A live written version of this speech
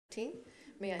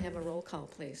May I have a roll call,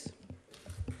 please?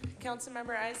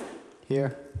 Councilmember Eisen,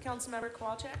 Here. Councilmember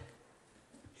Kowalczyk,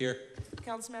 Here.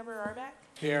 Councilmember Arbach,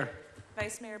 Here.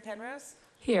 Vice Mayor Penrose,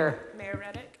 Here. Mayor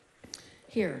Reddick.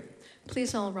 Here.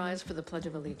 Please all rise for the Pledge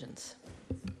of Allegiance.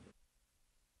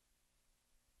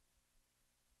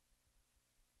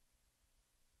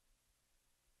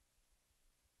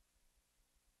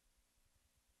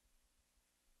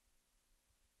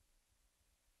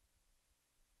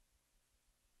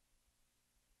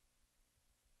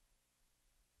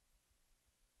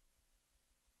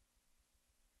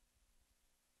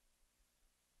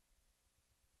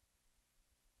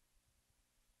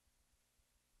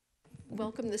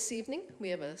 Welcome this evening. We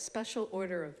have a special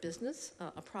order of business,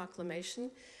 a proclamation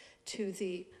to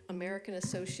the American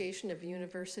Association of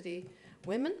University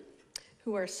Women,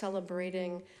 who are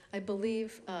celebrating, I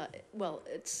believe, well,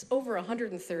 it's over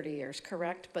 130 years,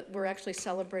 correct? But we're actually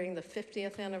celebrating the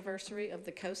 50th anniversary of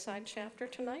the COSIDE chapter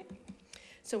tonight.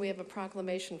 So we have a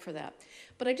proclamation for that.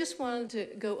 But I just wanted to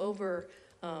go over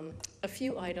a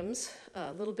few items,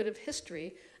 a little bit of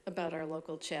history about our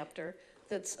local chapter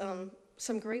that's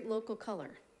some great local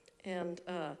color. And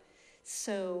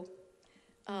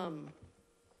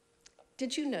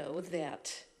did you know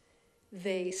that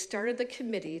they started the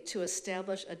committee to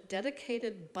establish a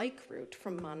dedicated bike route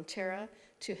from Montara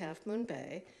to Half Moon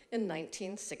Bay in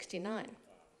 1969?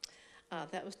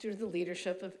 That was due to the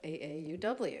leadership of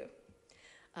AAUW.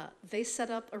 They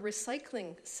set up a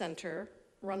recycling center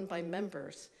run by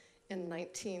members in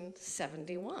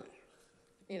 1971.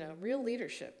 You know, real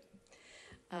leadership.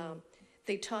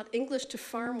 They taught English to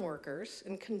farm workers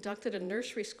and conducted a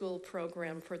nursery school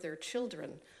program for their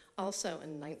children, also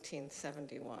in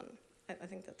 1971. I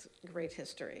think that's great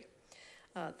history.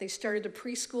 They started a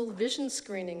preschool vision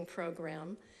screening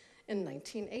program in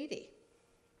 1980.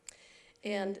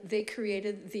 And they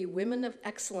created the Women of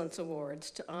Excellence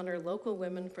Awards to honor local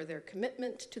women for their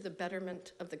commitment to the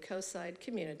betterment of the COSIDE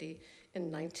community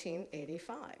in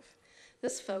 1985.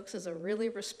 This, folks, is a really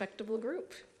respectable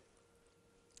group.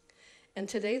 And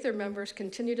today their members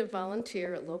continue to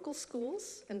volunteer at local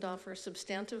schools and offer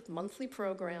substantive monthly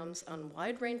programs on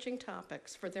wide-ranging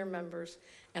topics for their members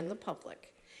and the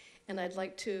public. And I'd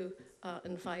like to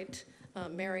invite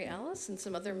Mary Alice and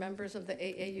some other members of the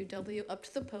AAUW up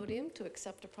to the podium to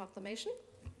accept a proclamation.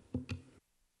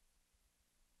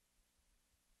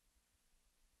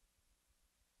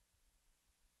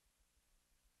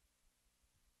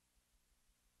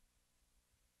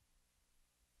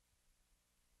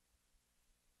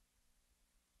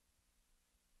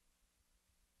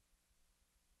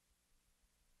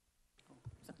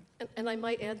 And I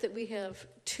might add that we have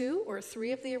 2 or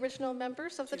 3 of the original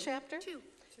members of the chapter.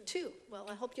 Two. Well,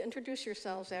 I hope you introduce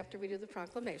yourselves after we do the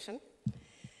proclamation.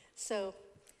 So,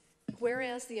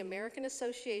 whereas the American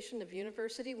Association of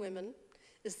University Women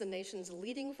is the nation's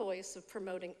leading voice of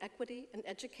promoting equity and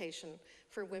education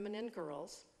for women and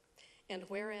girls, and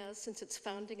whereas since its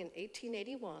founding in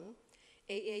 1881,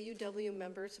 AAUW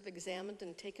members have examined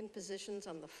and taken positions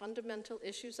on the fundamental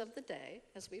issues of the day,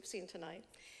 as we've seen tonight,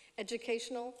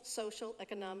 educational, social,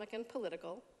 economic, and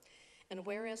political. And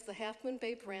whereas the Half Moon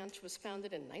Bay branch was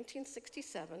founded in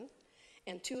 1967,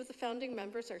 and 2 of the founding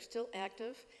members are still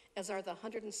active, as are the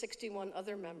 161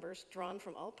 other members drawn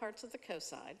from all parts of the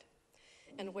COSIDE.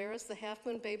 And whereas the Half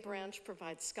Moon Bay branch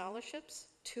provides scholarships,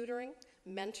 tutoring,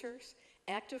 mentors,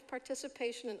 active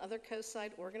participation in other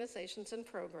COSIDE organizations and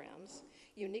programs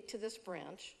unique to this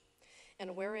branch.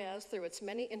 And whereas, through its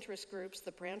many interest groups,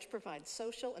 the branch provides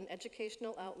social and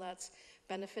educational outlets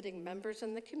benefiting members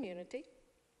in the community.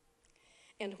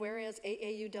 And whereas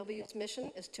AAUW's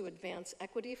mission is to advance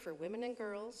equity for women and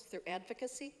girls through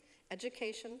advocacy,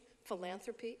 education,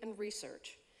 philanthropy, and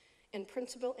research. In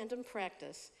principle and in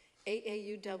practice,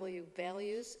 AAUW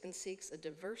values and seeks a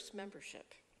diverse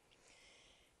membership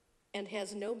and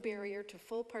has no barrier to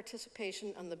full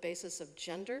participation on the basis of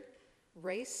gender,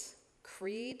 race,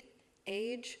 creed,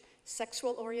 age,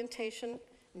 sexual orientation,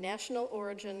 national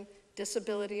origin,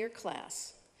 disability, or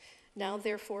class. Now,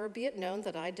 therefore, be it known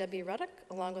that I, Debbie Reddick,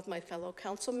 along with my fellow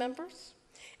council members,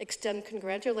 extend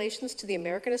congratulations to the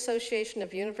American Association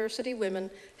of University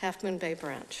Women, Half Moon Bay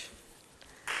branch.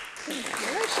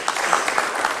 Congratulations.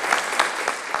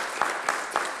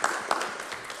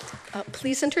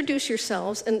 Please introduce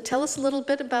yourselves and tell us a little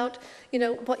bit about,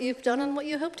 what you've done and what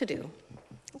you hope to do.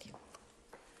 Thank you.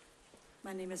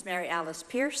 My name is Mary Alice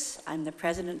Pierce. I'm the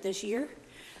president this year.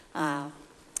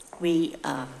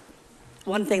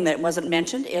 One thing that wasn't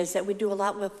mentioned is that we do a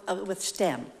lot with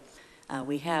STEM.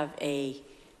 We have a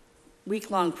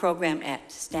week-long program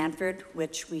at Stanford,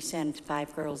 which we send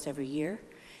 5 girls every year.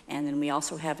 And then we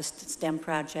also have a STEM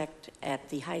project at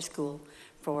the high school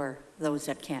for those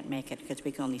that can't make it, because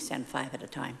we can only send 5 at a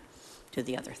time to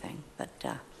the other thing. But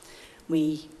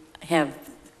we have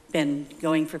been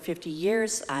going for 50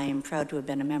 years. I am proud to have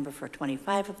been a member for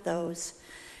 25 of those,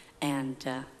 and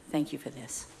thank you for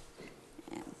this.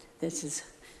 And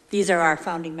these are our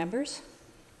founding members.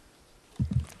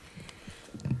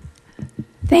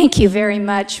 Thank you very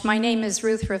much. My name is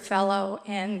Ruth Raffello,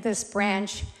 and this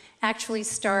branch actually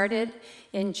started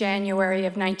in January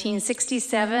of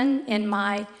 1967 in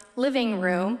my living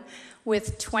room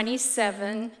with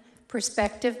 27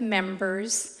 prospective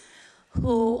members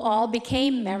who all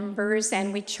became members,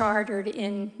 and we chartered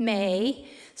in May.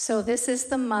 So this is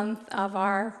the month of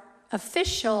our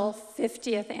official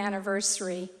 50th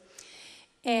anniversary.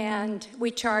 And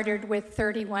we chartered with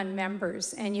 31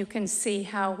 members, and you can see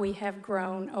how we have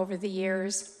grown over the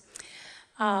years.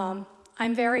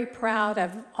 I'm very proud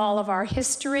of all of our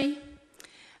history.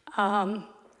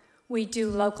 We do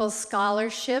local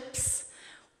scholarships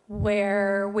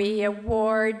where we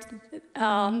award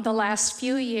the last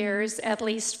few years at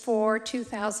least 4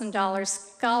 $2,000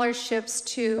 scholarships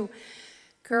to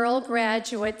girl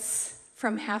graduates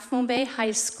from Half Moon Bay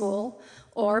High School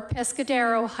or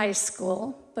Pescadero High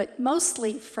School, but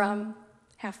mostly from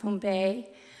Half Moon Bay,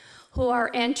 who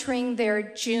are entering their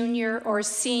junior or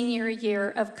senior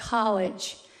year of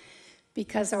college,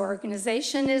 because our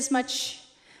organization is much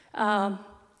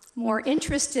more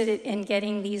interested in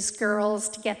getting these girls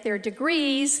to get their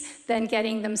degrees than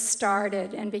getting them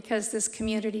started, and because this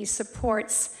community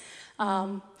supports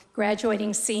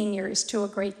graduating seniors to a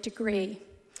great degree.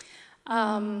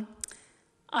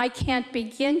 I can't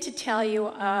begin to tell you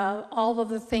all of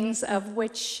the things of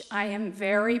which I am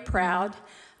very proud,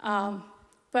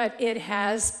 but it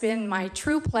has been my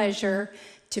true pleasure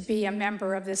to be a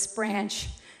member of this branch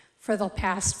for the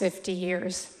past 50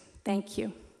 years. Thank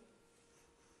you.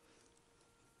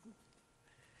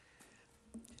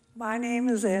 My name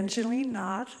is Angeline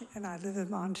Knott, and I live in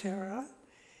Montera.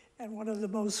 And one of the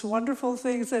most wonderful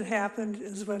things that happened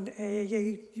is when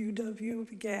AAUW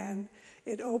began,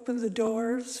 it opened the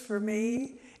doors for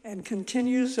me and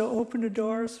continues to open the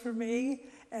doors for me.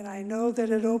 And I know that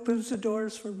it opens the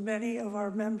doors for many of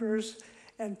our members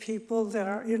and people that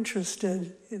are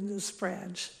interested in this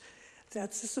branch.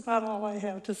 That's just about all I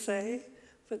have to say,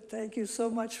 but thank you so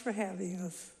much for having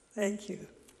us. Thank you.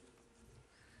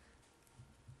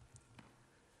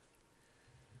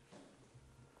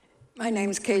 My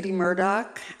name's Katie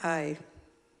Murdoch. I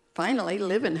finally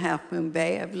live in Half Moon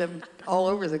Bay. I've lived all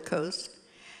over the coast.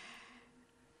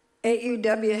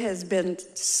 AUW has been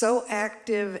so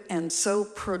active and so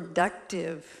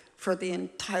productive for the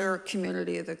entire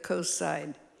community of the coast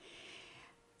side.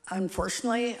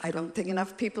 Unfortunately, I don't think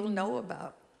enough people know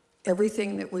about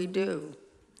everything that we do.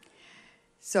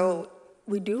 So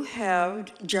we do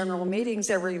have general meetings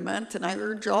every month, and I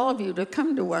urge all of you to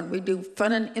come to one. We do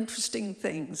fun and interesting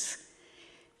things.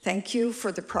 Thank you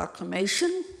for the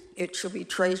proclamation. It shall be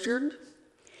treasured,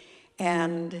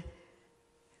 and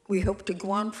we hope to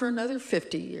go on for another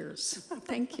 50 years.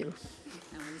 Thank you.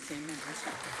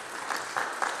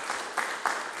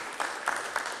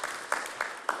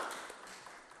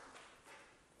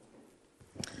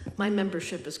 My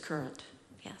membership is current.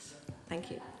 Yes.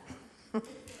 Thank you.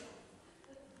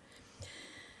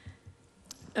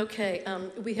 Okay,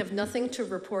 we have nothing to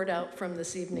report out from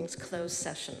this evening's closed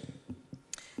session.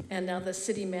 And now the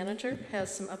city manager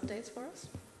has some updates for us.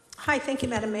 Hi, thank you,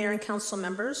 Madam Mayor and council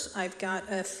members. I've got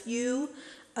a few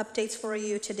updates for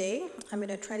you today. I'm going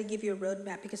to try to give you a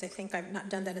roadmap because I think I've not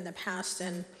done that in the past,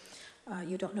 and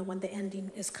you don't know when the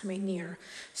ending is coming near.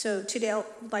 So today I'd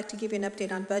like to give you an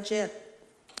update on budget,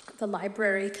 the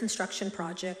library construction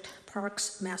project,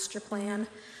 parks master plan,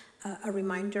 a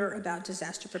reminder about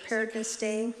Disaster Preparedness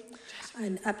Day,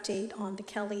 an update on the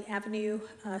Kelly Avenue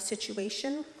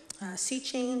situation, sea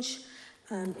change,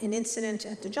 an incident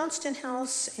at the Johnston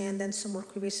House, and then some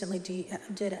work we recently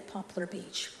did at Poplar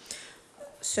Beach.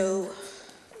 So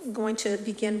I'm going to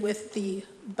begin with the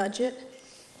budget.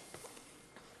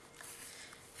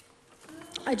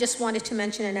 I just wanted to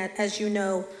mention, and as you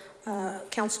know,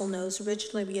 council knows,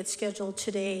 originally we had scheduled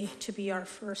today to be our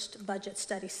first budget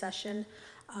study session.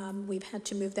 We've had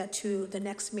to move that to the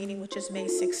next meeting, which is May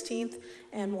 16th,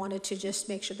 and wanted to just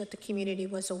make sure that the community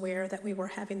was aware that we were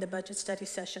having the budget study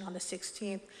session on the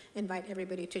 16th, invite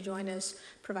everybody to join us,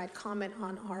 provide comment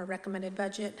on our recommended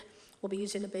budget, We'll be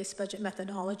using the base budget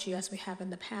methodology as we have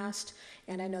in the past,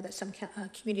 and I know that some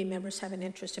community members have an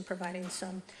interest in providing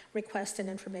some requests and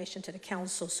information to the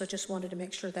council, so just wanted to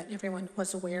make sure that everyone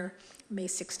was aware, May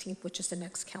 16th, which is the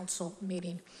next council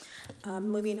meeting.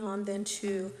 Moving on then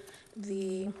to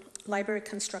the library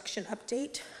construction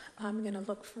update. I'm going to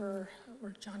look for,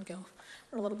 where'd John go,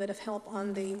 for a little bit of help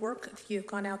on the work. If you've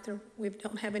gone out there, we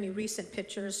don't have any recent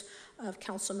pictures of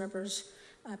council members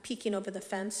peeking over the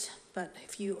fence, but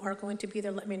if you are going to be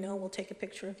there, let me know. We'll take a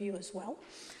picture of you as well.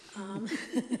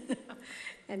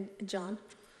 And John?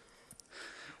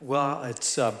 Well,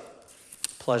 it's a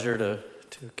pleasure to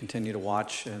continue to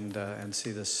watch and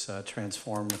see this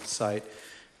transform the site.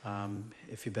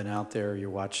 If you've been out there,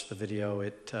 you watch the video,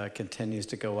 it continues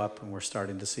to go up, and we're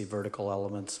starting to see vertical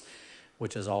elements,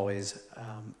 which is always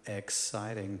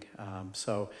exciting.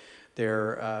 So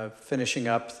they're finishing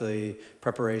up the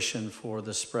preparation for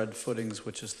the spread footings,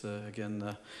 which is again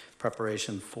the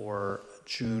preparation for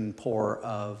June pour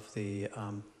of the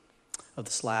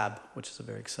slab, which is a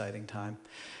very exciting time.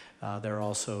 They're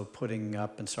also putting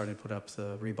up and starting to put up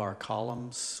the rebar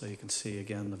columns, so you can see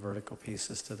again the vertical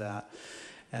pieces to that.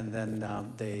 And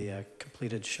then they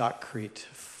completed shotcrete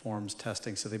forms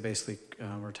testing. So they basically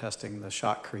were testing the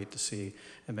shotcrete to see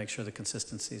and make sure the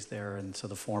consistency is there. And so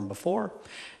the form before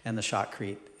and the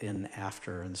shotcrete in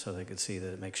after. And so they could see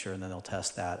that, make sure, and then they'll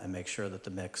test that and make sure that the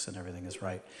mix and everything is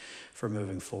right for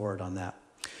moving forward on that.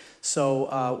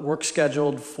 So work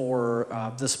scheduled for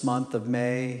this month of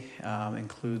May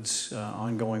includes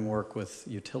ongoing work with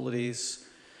utilities,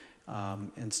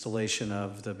 installation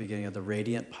of the beginning of the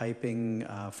radiant piping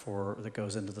that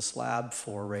goes into the slab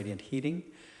for radiant heating.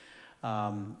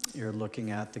 You're looking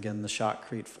at, again, the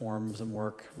shotcrete forms and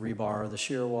work, rebar, the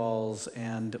shear walls,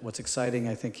 and what's exciting,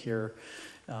 I think, here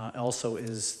also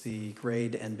is the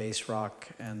grade and base rock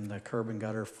and the curb and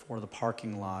gutter for the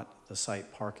parking lot, the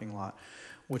site parking lot,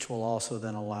 which will also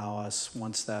then allow us,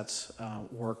 once that's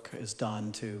work is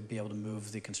done, to be able to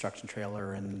move the construction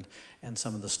trailer and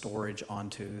some of the storage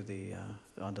onto the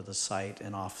site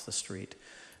and off the street.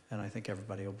 And I think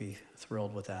everybody will be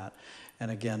thrilled with that. And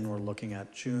again, we're looking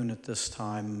at June at this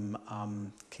time,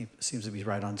 seems to be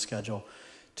right on schedule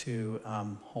to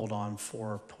hold on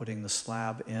for putting the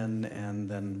slab in and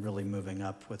then really moving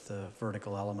up with the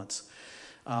vertical elements.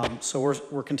 So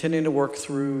we're continuing to work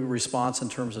through response in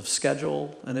terms of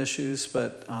schedule and issues,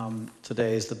 but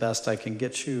today is the best I can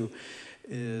get you.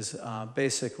 Is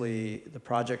basically the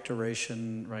project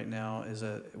duration right now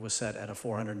was set at a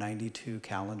 492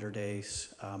 calendar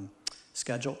days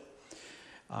schedule.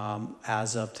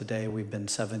 As of today, we've been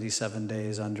 77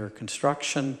 days under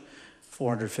construction,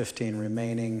 415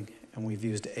 remaining, and we've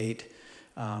used 8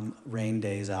 rain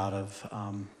days out of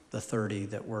the 30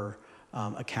 that were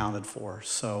accounted for.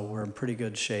 So we're in pretty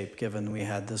good shape given we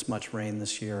had this much rain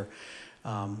this year.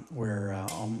 We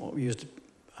used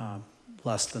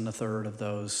less than a third of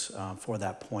those for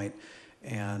that point.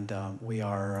 And we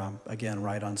are, again,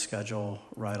 right on schedule,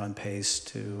 right on pace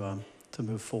to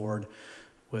move forward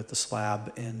with the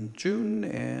slab in June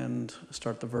and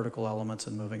start the vertical elements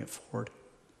and moving it forward.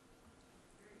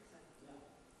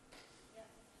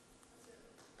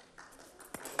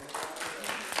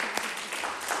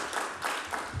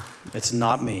 It's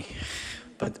not me,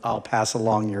 but I'll pass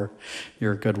along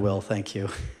your goodwill. Thank you.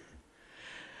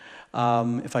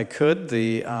 If I could,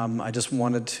 I just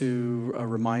wanted to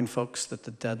remind folks that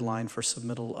the deadline for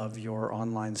submittal of your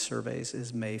online surveys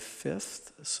is May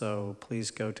 5th. So please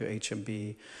go to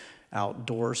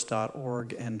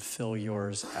hmboutdoors.org and fill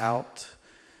yours out.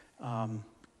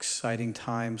 Exciting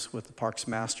times with the Parks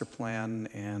Master Plan,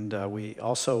 and we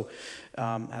also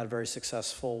had a very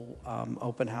successful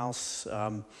open house.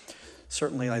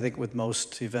 Certainly, I think with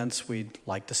most events, we'd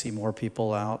like to see more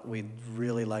people out. We'd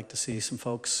really like to see some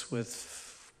folks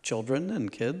with children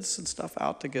and kids and stuff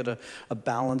out to get a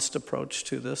balanced approach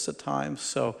to this at times.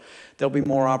 So there'll be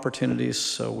more opportunities.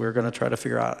 So we're going to try to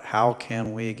figure out how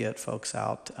can we get folks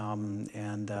out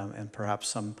and perhaps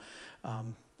some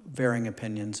varying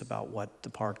opinions about what the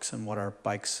parks and what our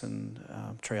bikes and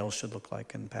trails should look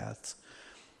like and paths.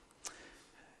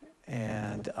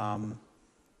 And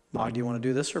Mog, do you want to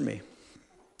do this or me?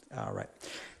 All right.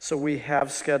 So we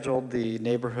have scheduled the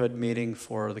neighborhood meeting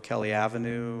for the Kelly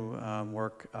Avenue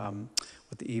work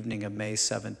with the evening of May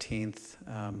 17th.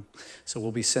 So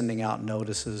we'll be sending out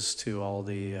notices to all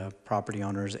the property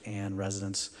owners and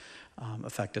residents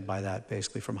affected by that,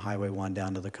 basically from Highway 1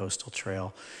 down to the Coastal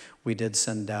Trail. We did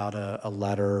send out a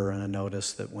letter and a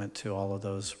notice that went to all of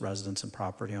those residents and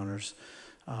property owners.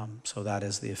 So that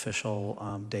is the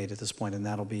official date at this point, and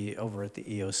that'll be over at the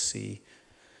EOC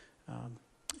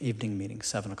evening meeting,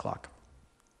 7 o'clock.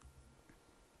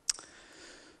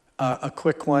 A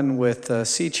quick one with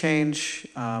sea change.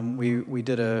 We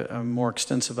did a more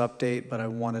extensive update, but I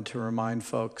wanted to remind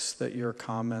folks that your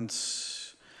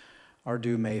comments are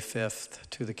due May 5th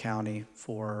to the county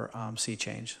for sea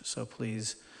change. So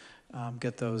please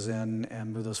get those in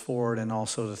and move those forward, and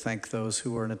also to thank those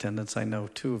who were in attendance. I know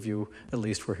 2 of you at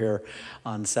least were here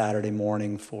on Saturday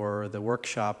morning for the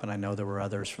workshop, and I know there were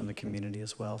others from the community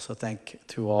as well. So thank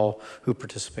to all who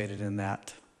participated in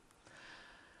that.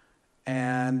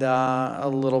 And a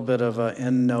little bit of an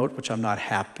end note, which I'm not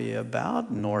happy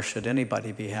about, nor should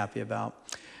anybody be happy about.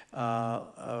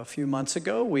 A few months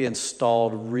ago, we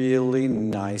installed really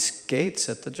nice gates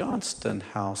at the Johnston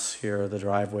house here, the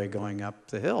driveway going up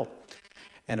the hill.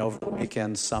 And over the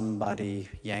weekend, somebody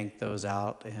yanked those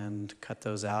out and cut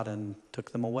those out and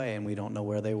took them away, and we don't know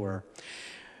where they were.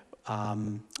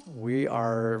 We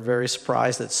are very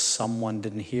surprised that someone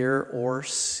didn't hear or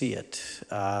see it.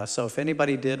 So if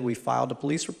anybody did, we filed a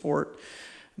police report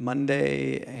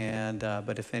Monday, and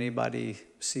but if anybody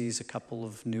sees a couple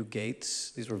of new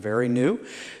gates, these were very new,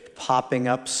 popping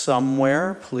up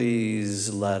somewhere,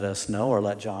 please let us know, or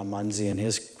let John Munzie and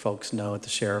his folks know at the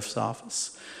sheriff's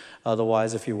office.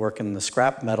 Otherwise, if you work in the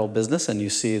scrap metal business and you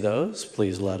see those,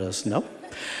 please let us know.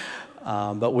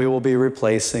 But we will be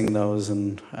replacing those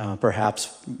and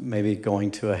perhaps maybe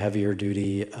going to a heavier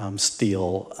duty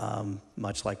steel,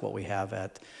 much like what we have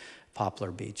at Poplar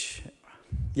Beach.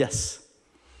 Yes?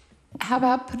 How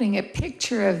about putting a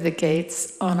picture of the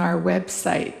gates on our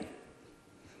website?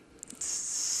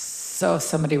 So if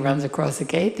somebody runs across a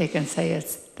gate, they can say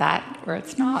it's that or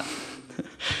it's not.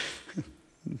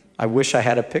 I wish I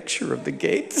had a picture of the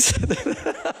gates.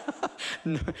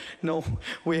 No,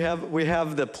 we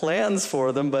have the plans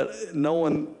for them, but no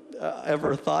one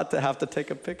ever thought to have to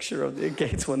take a picture of the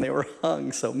gates when they were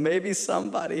hung. So maybe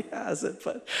somebody has it,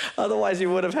 but otherwise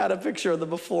you would have had a picture of the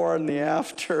before and the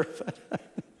after.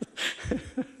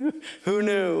 Who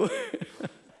knew?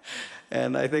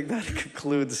 And I think that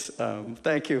concludes.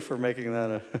 Thank you for making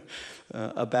that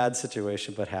a bad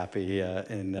situation, but happy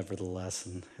and nevertheless,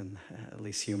 and at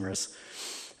least humorous.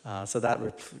 So that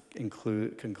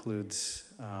concludes.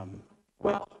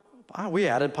 Well, we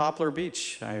added Poplar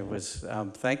Beach. I was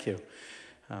thank you.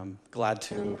 Glad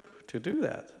to do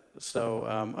that. So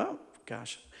oh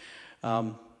gosh,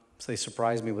 so they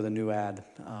surprised me with a new ad.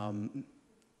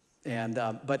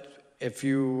 But if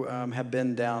you have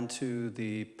been down to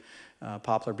the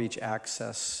Poplar Beach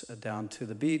access down to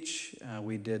the beach,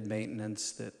 we did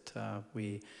maintenance that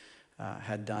we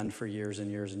had done for years and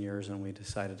years and years, and we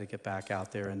decided to get back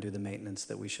out there and do the maintenance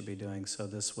that we should be doing. So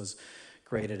this was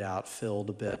graded out, filled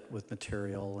a bit with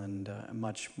material, and a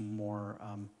much more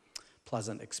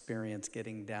pleasant experience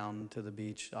getting down to the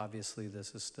beach. Obviously,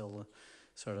 this is still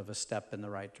sort of a step in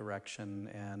the right direction,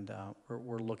 and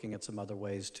we're looking at some other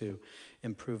ways to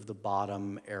improve the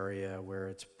bottom area where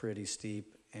it's pretty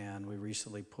steep, and we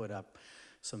recently put up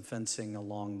some fencing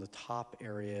along the top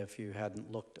area. If you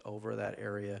hadn't looked over that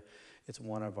area, it's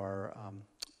one of our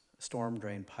storm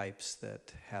drain pipes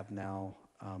that have now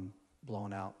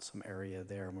blown out some area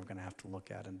there, and we're going to have to look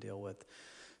at and deal with.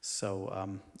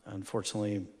 So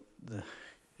unfortunately,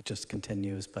 it just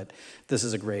continues, but this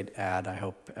is a great ad. I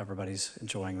hope everybody's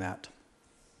enjoying that.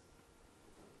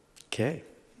 Okay,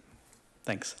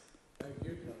 thanks.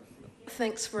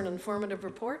 Thanks for an informative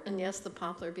report, and yes, the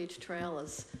Poplar Beach Trail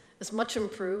is much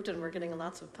improved, and we're getting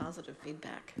lots of positive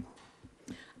feedback.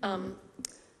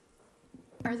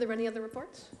 Are there any other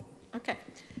reports? Okay,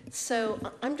 so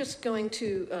I'm just going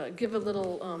to give a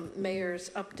little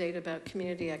mayor's update about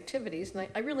community activities, and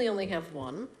I really only have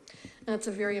one, and it's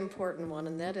a very important one,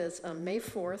 and that is May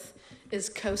 4th is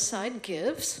Coastside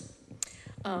Gives.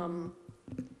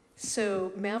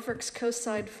 So Mavericks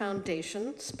Coastside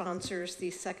Foundation sponsors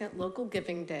the second local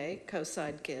giving day,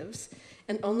 Coastside Gives,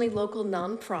 and only local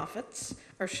nonprofits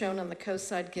are shown on the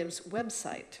Coastside Gives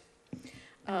website.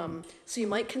 So you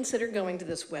might consider going to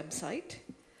this website.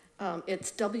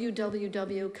 It's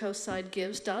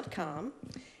www.coastsidegives.com,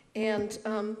 and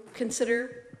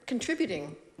consider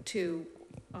contributing to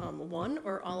one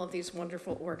or all of these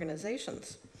wonderful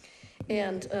organizations.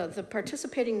 And the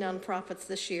participating nonprofits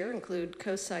this year include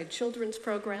Coastside Children's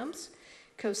Programs,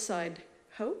 Coastside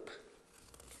Hope.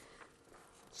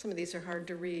 Some of these are hard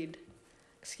to read,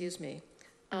 excuse me.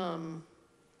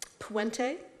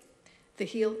 Puente, the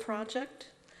Heal Project,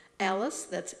 Alice,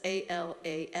 that's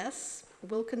ALAS,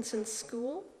 Wilkinson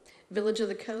School, Village of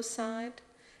the Coastside,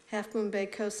 Half Moon Bay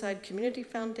Coastside Community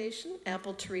Foundation,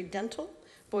 Apple Tree Dental,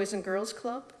 Boys and Girls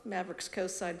Club, Mavericks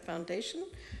Coastside Foundation,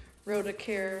 Rhoda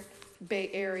Care Bay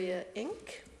Area,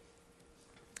 Inc.,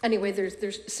 Anyway,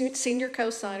 there's senior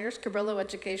co-signers, Cabrillo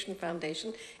Education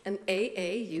Foundation, and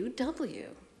AAUW.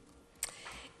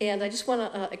 And I just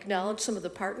want to acknowledge some of the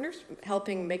partners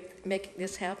helping make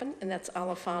this happen, and that's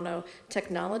Alifano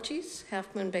Technologies,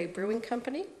 Half Moon Bay Brewing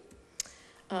Company,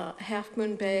 Half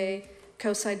Moon Bay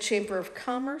Coastside Chamber of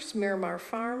Commerce, Miramar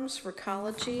Farms,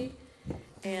 Recology,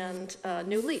 and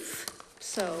New Leaf.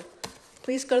 So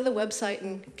please go to the website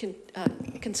and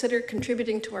consider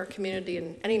contributing to our community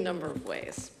in any number of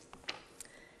ways.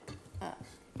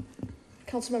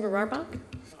 Councilmember Rarbach?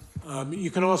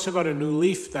 You can also go to New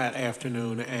Leaf that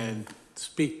afternoon and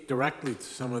speak directly to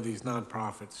some of these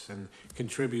nonprofits and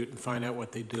contribute and find out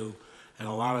what they do. And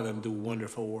a lot of them do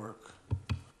wonderful work.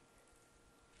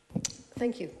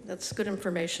 Thank you. That's good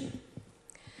information.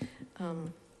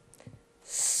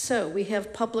 So we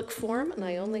have public forum, and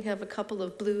I only have a couple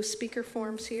of blue speaker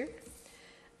forms here.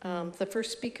 The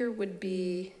first speaker would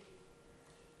be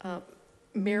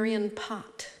Marion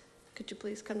Pott. Could you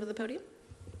please come to the podium?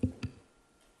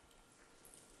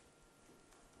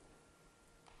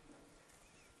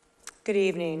 Good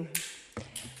evening.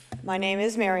 My name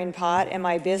is Marion Pott, and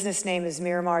my business name is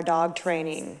Miramar Dog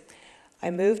Training.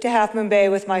 I moved to Half Moon Bay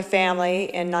with my family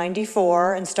in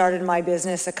 '94 and started my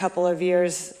business a couple of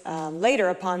years later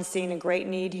upon seeing a great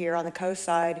need here on the coast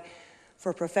side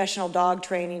for professional dog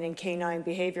training and canine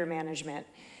behavior management.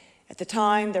 At the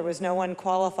time, there was no one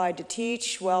qualified to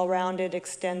teach well-rounded,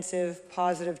 extensive,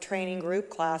 positive training group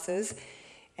classes,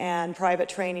 and private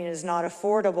training is not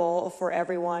affordable for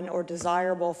everyone or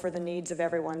desirable for the needs of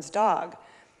everyone's dog.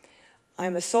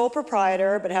 I'm a sole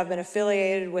proprietor, but have been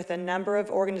affiliated with a number of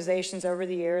organizations over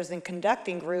the years in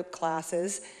conducting group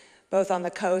classes, both on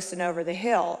the coast and over the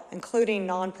hill, including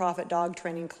nonprofit dog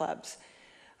training clubs.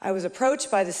 I was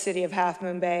approached by the City of Half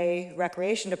Moon Bay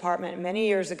Recreation Department many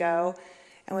years ago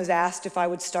and was asked if I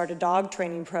would start a dog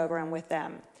training program with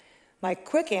them. My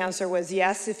quick answer was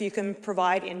yes, if you can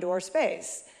provide indoor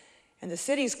space. And the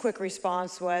city's quick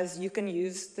response was, you can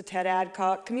use the Ted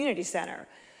Adcock Community Center.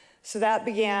 So that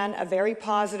began a very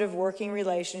positive working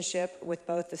relationship with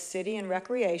both the city and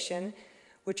recreation,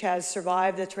 which has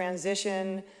survived the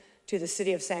transition to the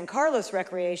City of San Carlos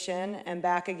Recreation and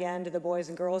back again to the Boys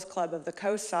and Girls Club of the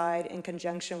Coast Side in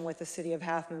conjunction with the City of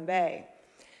Half Moon Bay.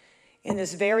 In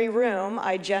this very room,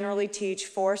 I generally teach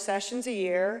 4 sessions a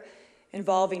year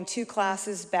involving 2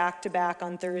 classes back-to-back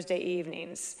on Thursday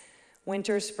evenings.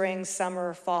 Winter, spring,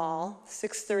 summer, fall,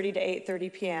 6:30 to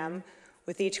 8:30 p.m.,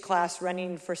 with each class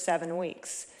running for 7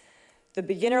 weeks. The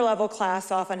beginner level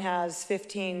class often has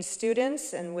 15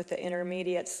 students, and with the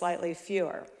intermediate, slightly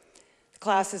fewer. The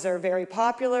classes are very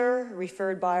popular,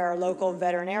 referred by our local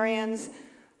veterinarians,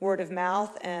 word of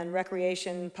mouth, and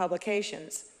recreation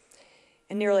publications.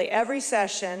 In nearly every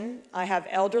session, I have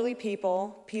elderly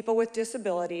people, people with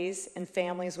disabilities, and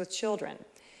families with children.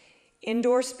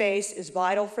 Indoor space is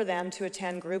vital for them to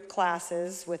attend group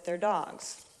classes with their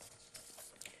dogs.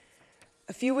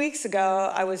 A few weeks ago,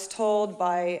 I was told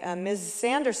by Ms.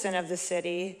 Sanderson of the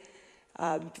city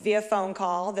via phone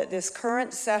call that this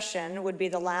current session would be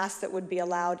the last that would be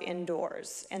allowed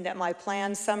indoors, and that my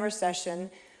planned summer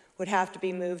session would have to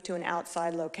be moved to an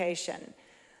outside location.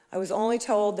 I was only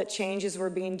told that changes were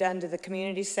being done to the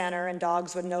community center and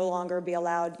dogs would no longer be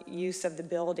allowed use of the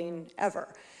building ever.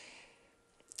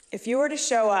 If you were to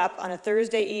show up on a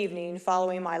Thursday evening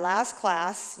following my last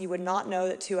class, you would not know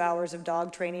that 2 hours of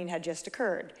dog training had just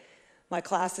occurred. My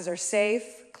classes are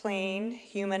safe, clean,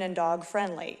 human, and dog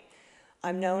friendly.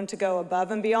 I'm known to go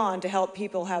above and beyond to help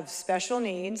people have special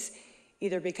needs,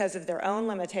 either because of their own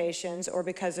limitations or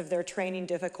because of their training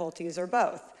difficulties or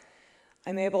both.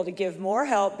 I'm able to give more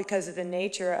help because of the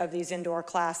nature of these indoor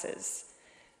classes.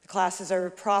 The classes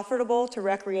are profitable to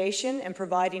recreation and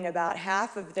providing about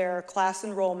half of their class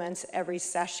enrollments every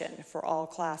session for all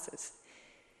classes.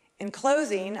 In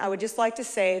closing, I would just like to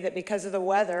say that because of the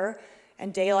weather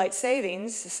and daylight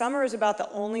savings, summer is about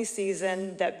the only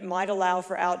season that might allow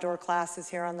for outdoor classes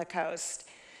here on the coast.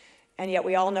 And yet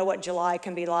we all know what July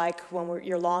can be like when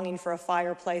you're longing for a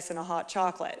fireplace and a hot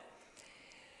chocolate.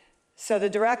 So the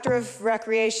Director of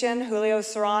Recreation, Julio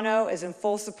Serrano, is in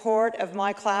full support of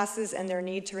my classes and their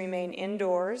need to remain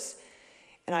indoors.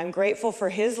 And I'm grateful for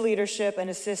his leadership and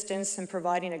assistance in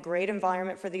providing a great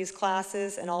environment for these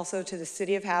classes, and also to the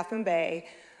City of Half Moon Bay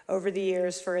over the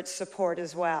years for its support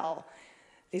as well.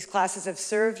 These classes have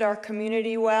served our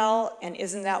community well, and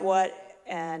isn't that what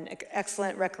an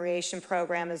excellent recreation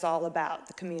program is all about,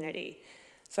 the community?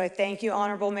 So I thank you,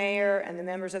 Honorable Mayor, and the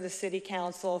members of the City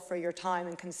Council for your time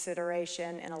and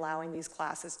consideration in allowing these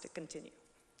classes to continue.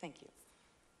 Thank you.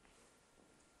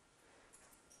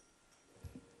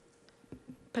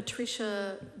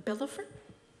 Patricia Bellifer?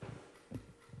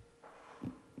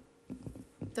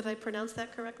 Did I pronounce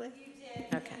that correctly? You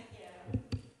did. Okay.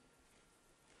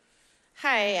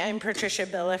 Hi, I'm Patricia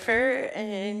Billifer,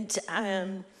 and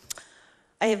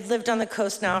I have lived on the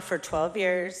coast now for 12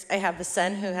 years. I have a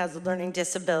son who has a learning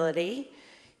disability.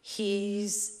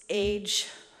 He's age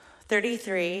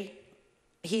 33.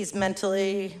 He's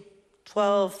mentally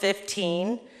 12,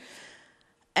 15.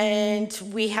 And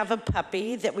we have a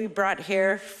puppy that we brought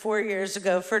here 4 years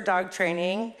ago for dog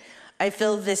training. I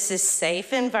feel this is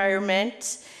safe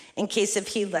environment in case if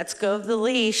he lets go of the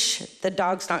leash, the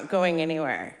dog's not going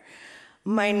anywhere.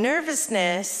 My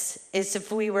nervousness is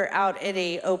if we were out at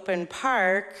an open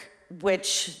park,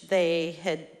 which they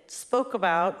had spoke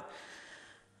about,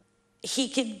 he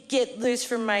could get loose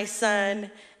from my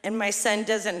son, and my son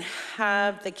doesn't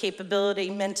have the capability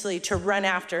mentally to run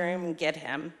after him and get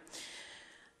him.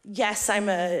 Yes, I'm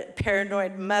a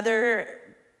paranoid mother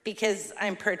because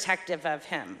I'm protective of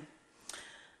him.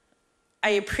 I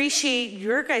appreciate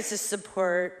your guys'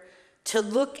 support to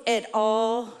look at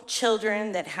all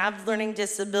children that have learning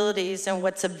disabilities and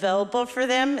what's available for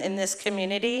them in this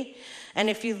community. And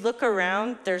if you look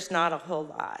around, there's not a whole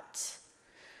lot.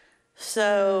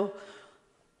 So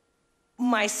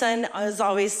my son is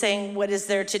always saying, what is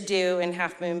there to do in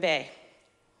Half Moon Bay?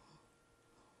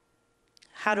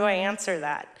 How do I answer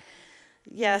that?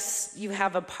 Yes, you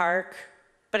have a park,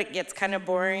 but it gets kind of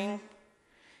boring.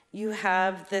 You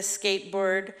have the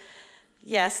skateboard.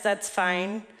 Yes, that's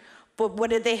fine. But what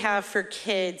do they have for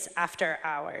kids after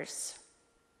hours?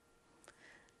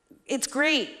 It's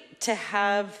great to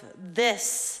have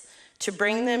this, to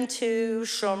bring them to,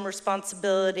 show them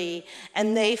responsibility,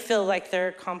 and they feel like they're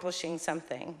accomplishing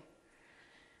something.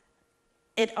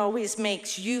 It always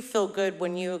makes you feel good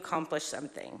when you accomplish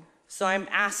something. So I'm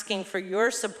asking for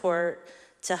your support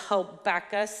to help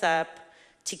back us up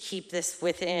to keep this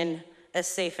within a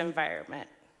safe environment.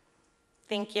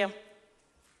 Thank you.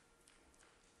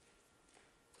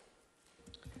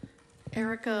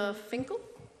 Erica Finkel?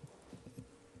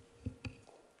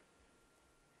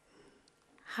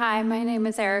 Hi, my name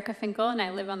is Erica Finkel, and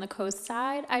I live on the coast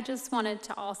side. I just wanted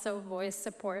to also voice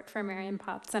support for Marion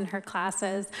Potts and her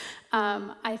classes.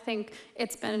 I think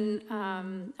it's been,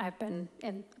 I've been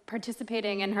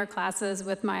participating in her classes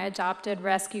with my adopted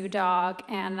rescue dog,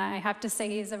 and I have to say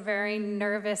he's a very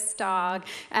nervous dog,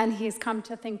 and he's come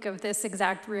to think of this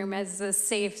exact room as a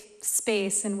safe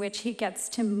space in which he gets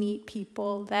to meet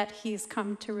people that he's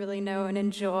come to really know and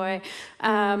enjoy.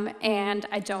 And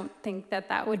I don't think that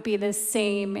that would be the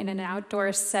same in an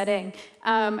outdoor setting.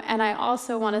 And I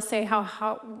also want to say how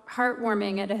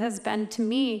heartwarming it has been to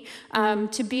me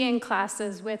to be in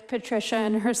classes with Patricia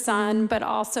and her son, but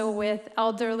also with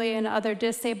elderly and other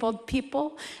disabled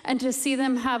people, and to see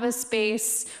them have a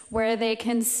space where they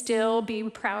can still be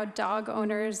proud dog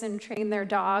owners and train their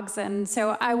dogs. And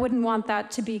so I wouldn't want that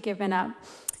to be given up.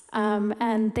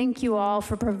 And thank you all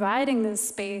for providing this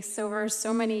space over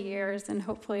so many years, and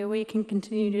hopefully we can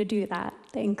continue to do that.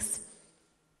 Thanks.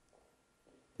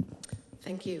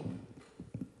 Thank you.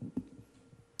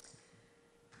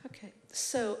 Okay,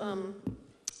 so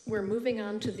we're moving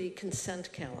on to the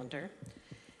consent calendar.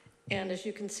 And as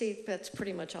you can see, that's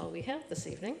pretty much all we have this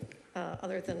evening,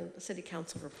 other than city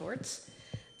council reports.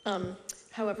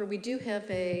 However, we do have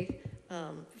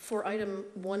for item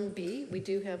 1B, we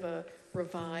do have a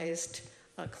revised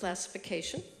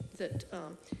classification that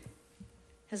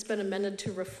has been amended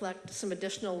to reflect some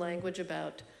additional language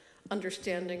about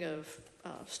understanding of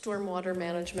stormwater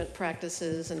management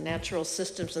practices and natural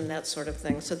systems and that sort of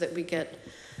thing, so that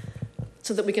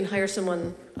we can hire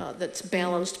someone that's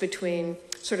balanced between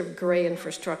sort of gray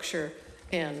infrastructure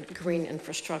and green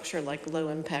infrastructure, like low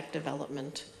impact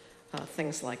development,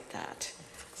 things like that.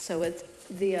 So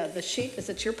the sheet is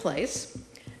at your place,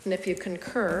 and if you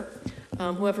concur,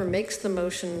 whoever makes the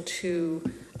motion to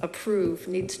approve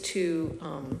needs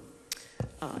to,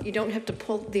 you don't have to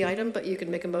pull the item, but you can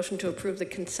make a motion to approve the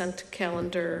consent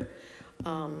calendar,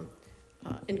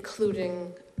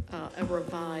 including a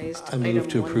revised item 1B. I move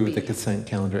to approve the consent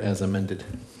calendar as amended.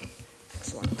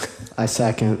 Excellent. I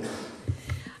second.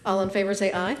 All in favor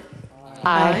say aye.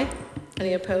 Aye.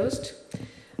 Any opposed?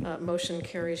 Motion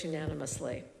carries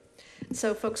unanimously.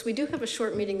 So folks, we do have a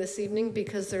short meeting this evening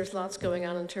because there's lots going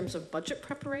on in terms of budget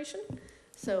preparation.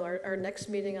 So our next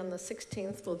meeting on the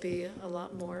 16th will be a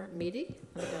lot more meaty.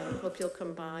 And hope you'll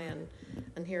come by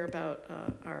and hear about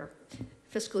our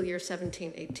fiscal year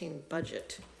 17-18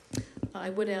 budget.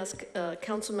 I would ask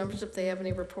council members if they have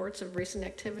any reports of recent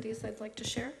activities they'd like to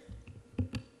share.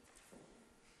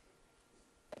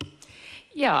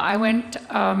 Yeah, I went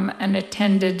and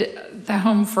attended the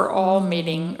Home for All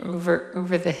meeting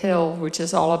over the hill, which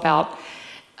is all about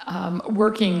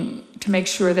working to make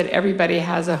sure that everybody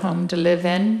has a home to live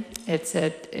in. It's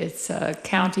a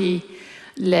county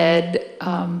led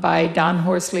by Don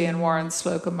Horsley and Warren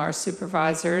Slocum, our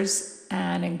supervisors,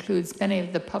 and includes many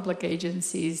of the public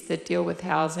agencies that deal with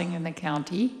housing in the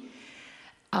county.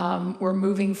 We're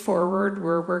moving forward.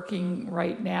 We're working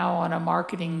right now on a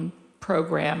marketing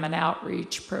program, an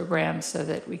outreach program, so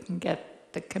that we can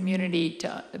get the community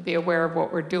to be aware of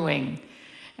what we're doing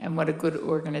and what a good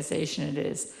organization it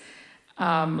is.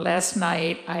 Last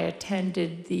night, I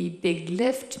attended the Big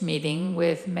Lift meeting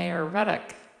with Mayor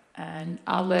Ruddock, and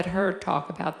I'll let her talk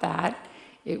about that.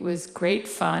 It was great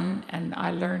fun, and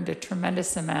I learned a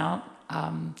tremendous amount.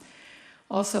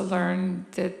 Also learned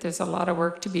that there's a lot of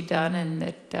work to be done, and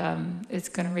that it's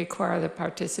going to require the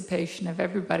participation of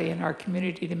everybody in our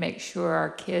community to make sure our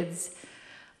kids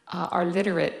are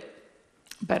literate.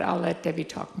 But I'll let Debbie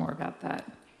talk more about that.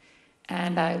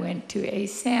 And I went to a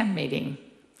SAM meeting,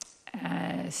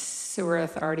 Sewer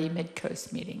Authority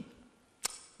Mid-Coast meeting.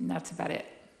 And that's about it.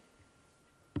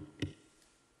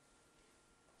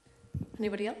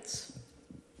 Anybody else?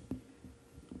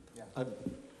 Go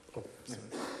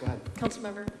ahead.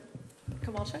 Councilmember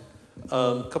Kowalczyk?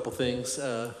 A couple things.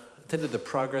 Attended the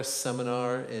Progress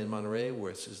Seminar in Monterey,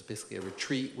 where it's just basically a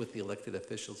retreat with the elected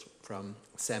officials from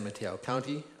San Mateo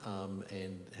County,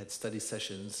 and had study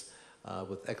sessions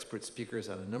with expert speakers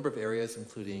on a number of areas,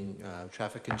 including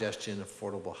traffic congestion,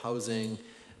 affordable housing,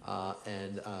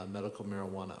 and medical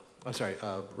marijuana. I'm sorry,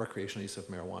 recreational use of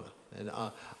marijuana. And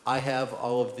I have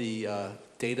all of the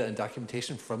data and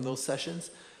documentation from those sessions,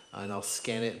 and I'll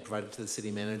scan it and provide it to the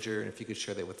city manager, and if you could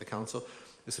share that with the council.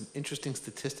 There's some interesting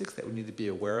statistics that we need to be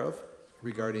aware of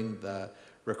regarding the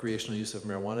recreational use of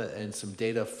marijuana, and some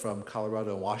data from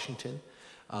Colorado and Washington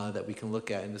that we can look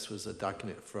at. And this was a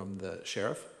document from the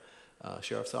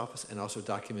sheriff's office, and also a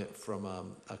document from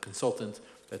a consultant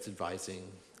that's advising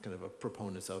kind of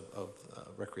proponents of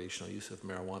recreational use of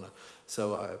marijuana.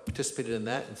 So I participated in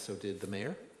that, and so did the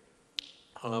mayor,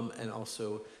 and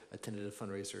also attended a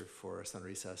fundraiser for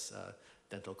Sunrisa's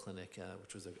dental clinic,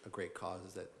 which was a great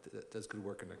cause that does good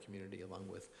work in our community, along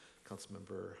with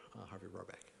Councilmember Harvey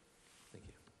Rohrbeck. Thank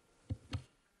you.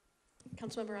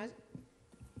 Councilmember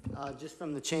Isaac? Just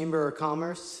from the Chamber of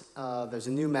Commerce, there's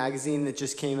a new magazine that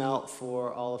just came out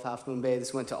for all of Half Moon Bay.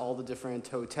 This went to all the different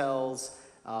hotels,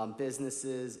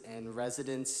 businesses, and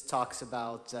residents. Talks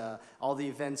about all the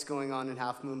events going on in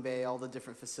Half Moon Bay, all the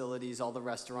different facilities, all the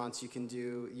restaurants you can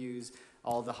use,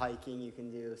 all the hiking you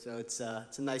can do. So it's a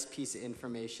nice piece of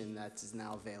information that is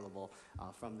now available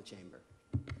from the Chamber.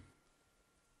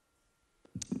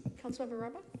 Councilmember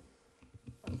Rohrbeck?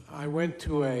 I went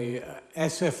to a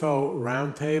SFO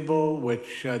roundtable,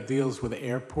 which deals with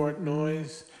airport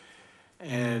noise.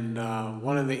 And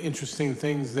one of the interesting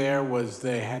things there was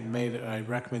they had made a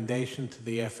recommendation to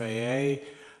the FAA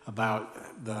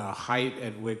about the height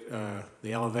at which,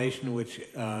 the elevation at which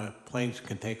planes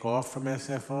can take off from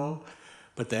SFO.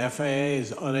 But the FAA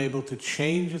is unable to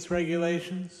change its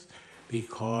regulations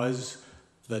because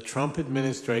the Trump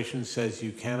administration says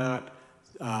you cannot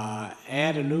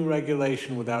add a new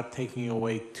regulation without taking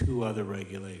away 2 other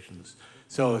regulations.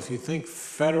 So if you think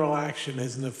federal action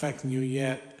isn't affecting you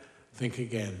yet, think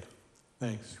again.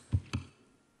 Thanks.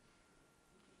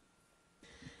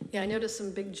 Yeah, I noticed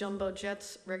some big jumbo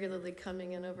jets regularly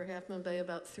coming in over Half Moon Bay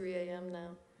about 3 a.m. now.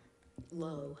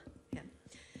 Low, yeah.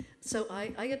 So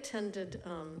I attended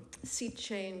Sea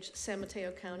Change San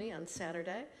Mateo County on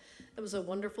Saturday. It was a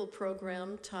wonderful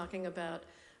program talking about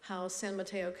how San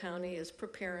Mateo County is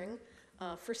preparing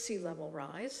for sea level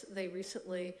rise. They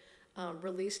recently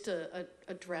released a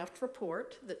draft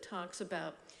report that talks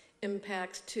about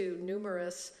impacts to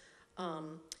numerous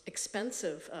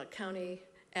expensive county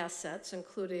assets,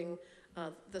 including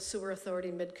the Sewer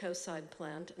Authority Mid-Coast Side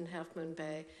plant in Half Moon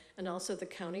Bay, and also the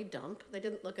county dump. They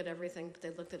didn't look at everything, but they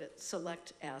looked at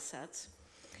select assets.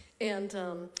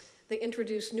 And they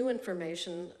introduced new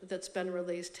information that's been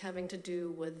released having to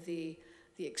do with the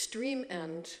extreme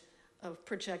end of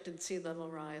projected sea level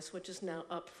rise, which is now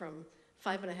up from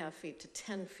 5.5 feet to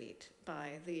 10 feet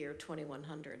by the year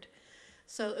 2100.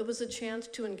 So it was a chance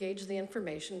to engage the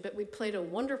information, but we played a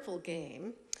wonderful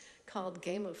game called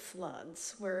Game of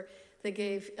Floods, where they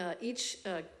gave each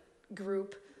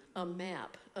group a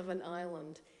map of an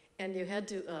island, and you had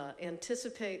to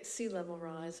anticipate sea level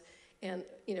rise and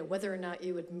whether or not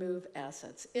you would move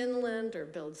assets inland or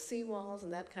build seawalls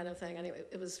and that kind of thing. Anyway,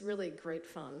 it was really great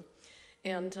fun.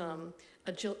 And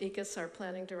Jill Ekus, our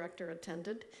planning director,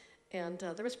 attended, and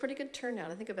there was pretty good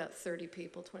turnout. I think about 30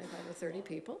 people, 25 or 30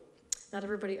 people. Not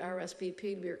everybody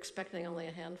RSVP'd. We were expecting only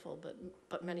a handful,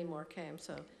 but many more came,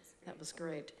 so that was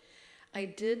great. I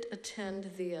did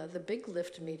attend the Big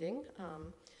Lift meeting,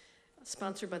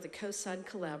 sponsored by the Coastside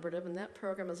Collaborative, and that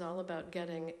program is all about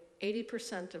getting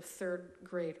 80% of third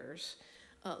graders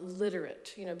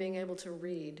literate, being able to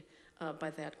read by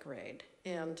that grade.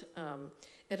 And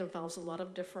it involves a lot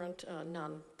of different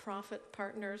nonprofit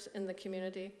partners in the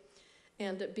community.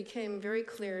 And it became very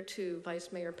clear to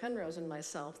Vice Mayor Penrose and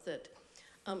myself that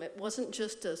it wasn't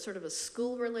just a sort of a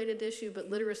school-related issue, but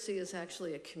literacy is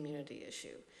actually a community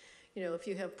issue. If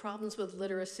you have problems with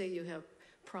literacy, you have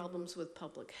problems with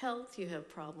public health, you have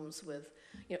problems with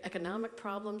economic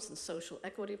problems and social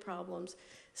equity problems.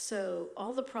 So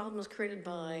all the problems created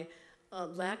by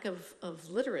lack of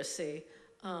literacy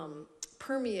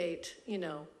permeate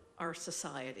our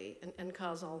society and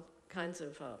cause all kinds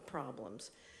of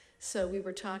problems. So we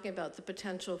were talking about the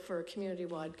potential for a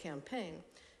community-wide campaign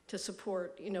to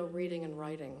support reading and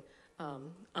writing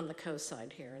on the coast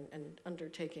side here and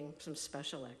undertaking some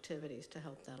special activities to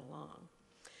help that along.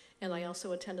 And I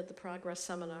also attended the Progress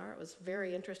Seminar. It was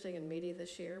very interesting and meaty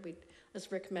this year.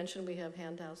 As Rick mentioned, we have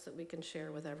handouts that we can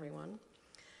share with everyone.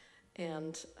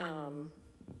 And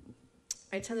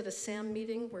I attended a SAM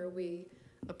meeting where we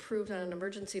approved on an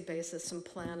emergency basis some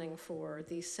planning for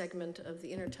the segment of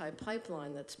the intertie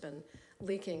pipeline that's been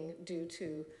leaking due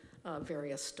to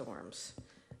various storms.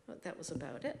 But that was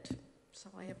about it. So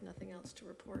I have nothing else to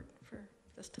report for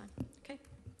this time. Okay,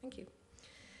 thank you.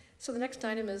 So the next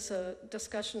item is a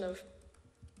discussion of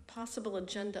possible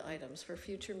agenda items for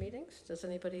future meetings. Does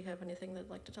anybody have anything they'd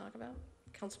like to talk about?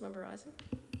 Councilmember Eisen?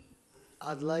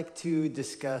 I'd like to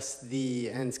discuss and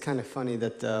it's kind of funny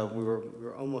that we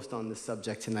were almost on this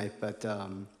subject tonight, but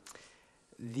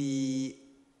the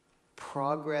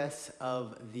progress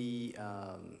of the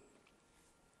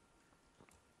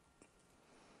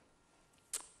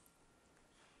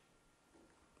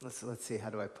let's see,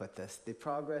 how do I put this? The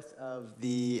progress of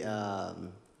the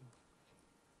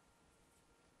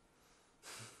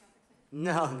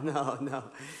no.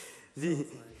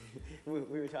 We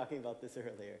were talking about this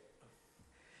earlier.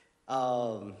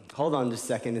 Hold on just a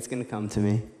second, it's going to come to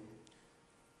me.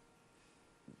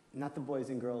 Not the Boys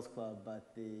and Girls Club, but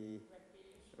the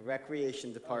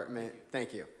Recreation Department.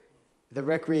 Thank you. The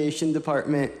Recreation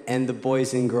Department and the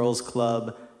Boys and Girls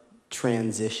Club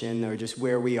transition, or just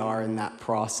where we are in that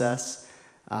process.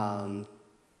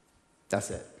 That's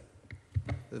it.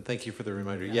 Thank you for the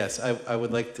reminder. Yes, I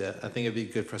would like to, I think it'd be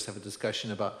good for us to have a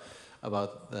discussion about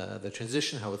the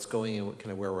transition, how it's going, and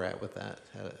kind of where we're at with that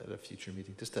at a future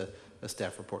meeting. Just a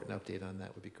staff report and update on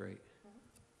that would be great.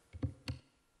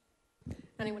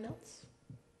 Anyone else?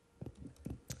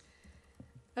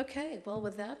 Okay, well,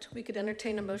 with that, we could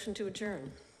entertain a motion to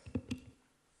adjourn.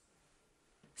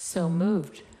 So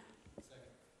moved.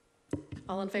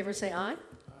 All in favor say aye.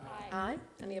 Aye. Aye.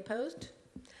 Any opposed?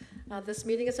 This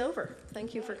meeting is over.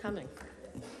 Thank you for coming.